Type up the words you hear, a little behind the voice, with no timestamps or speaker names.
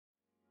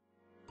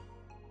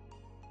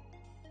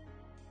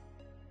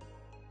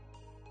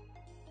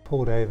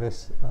Paul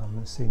Davis,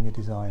 I'm the senior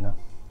designer.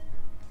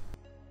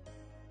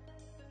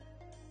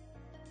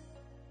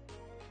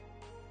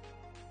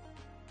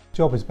 The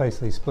job is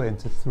basically split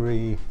into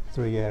three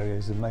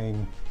areas. The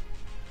main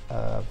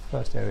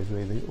first area is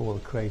really all the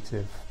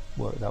creative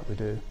work that we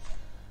do,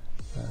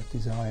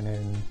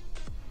 designing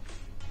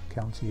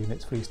counter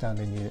units,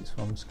 freestanding units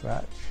from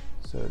scratch,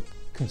 so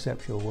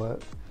conceptual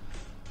work.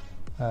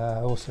 I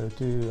also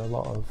do a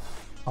lot of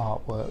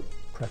artwork,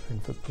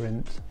 prepping for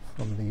print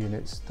from the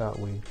units that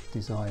we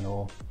design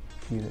or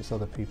units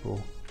other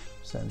people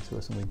send to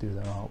us and we do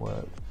their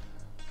artwork.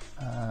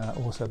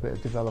 Also a bit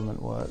of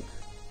development work,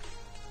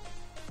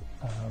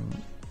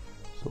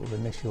 sort of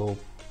initial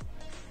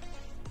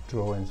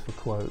drawings for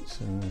quotes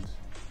and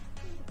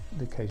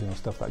the occasional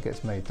stuff that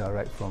gets made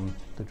direct from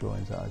the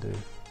drawings that I do.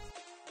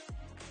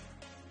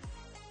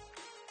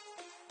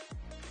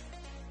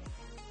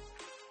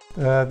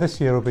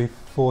 This year will be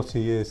 40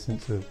 years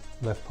since I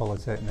left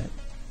Polytechnic,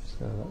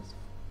 so that's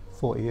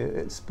 40 years.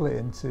 It's split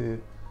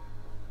into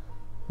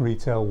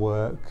retail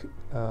work,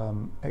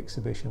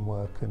 exhibition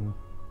work and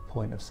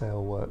point of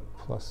sale work,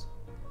 plus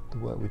the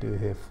work we do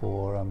here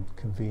for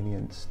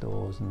convenience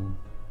stores and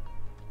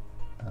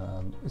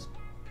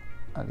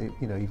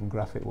you know, even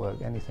graphic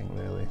work, anything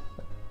really.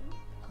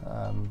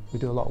 We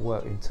do a lot of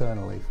work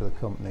internally for the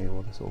company,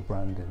 or the sort of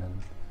branding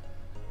and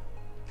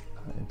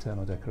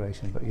internal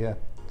decoration, but yeah,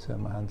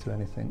 turn my hand to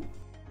anything.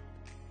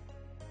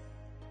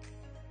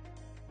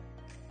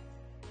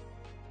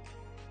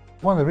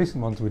 One of the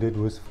recent ones we did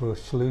was for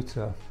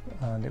Schluter,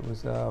 and it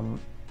was a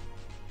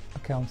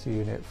counter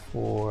unit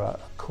for a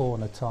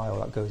corner tile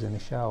that goes in a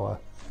shower.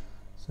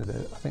 So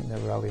I think they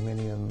were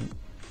aluminium,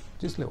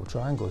 just little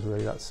triangles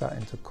really that sat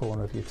into the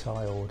corner of your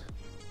tiled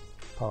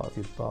part of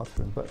your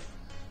bathroom. But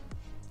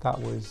that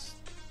was,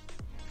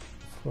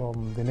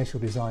 from the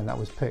initial design that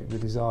was picked, the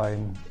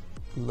design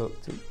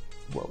looked,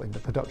 well, in the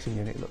production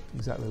unit looked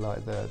exactly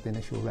like the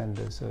initial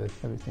render, so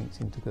everything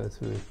seemed to go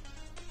through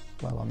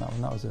well on that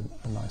one. That was a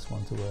nice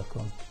one to work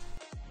on.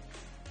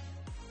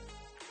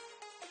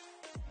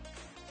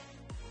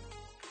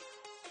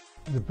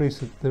 The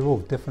briefs, they're all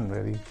different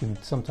really.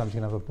 Sometimes you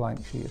can have a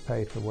blank sheet of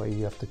paper where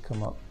you have to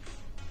come up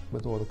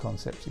with all the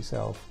concepts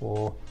yourself,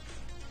 or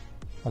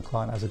a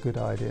client has a good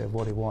idea of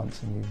what he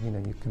wants and you know,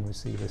 you can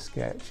receive a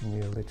sketch and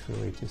you're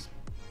literally just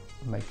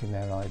making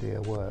their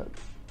idea work.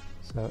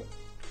 So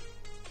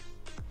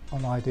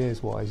on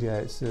ideas wise, yeah,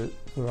 it's a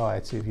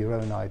variety of your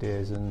own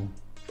ideas and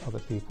other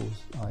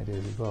people's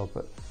ideas as well,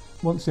 but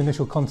once the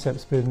initial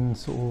concept's been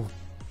sort of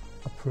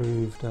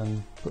approved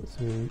and put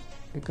through,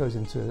 it goes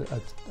into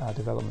our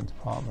development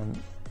department,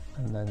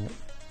 and then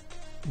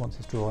once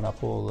it's drawn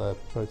up, all the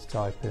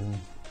prototyping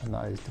and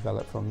that is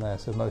developed from there.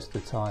 So most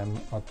of the time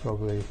I'd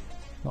probably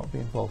not be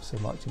involved so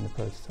much in the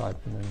prototyping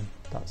and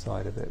that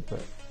side of it,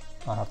 but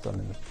I have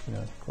done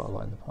quite a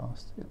lot in the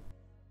past. Yeah.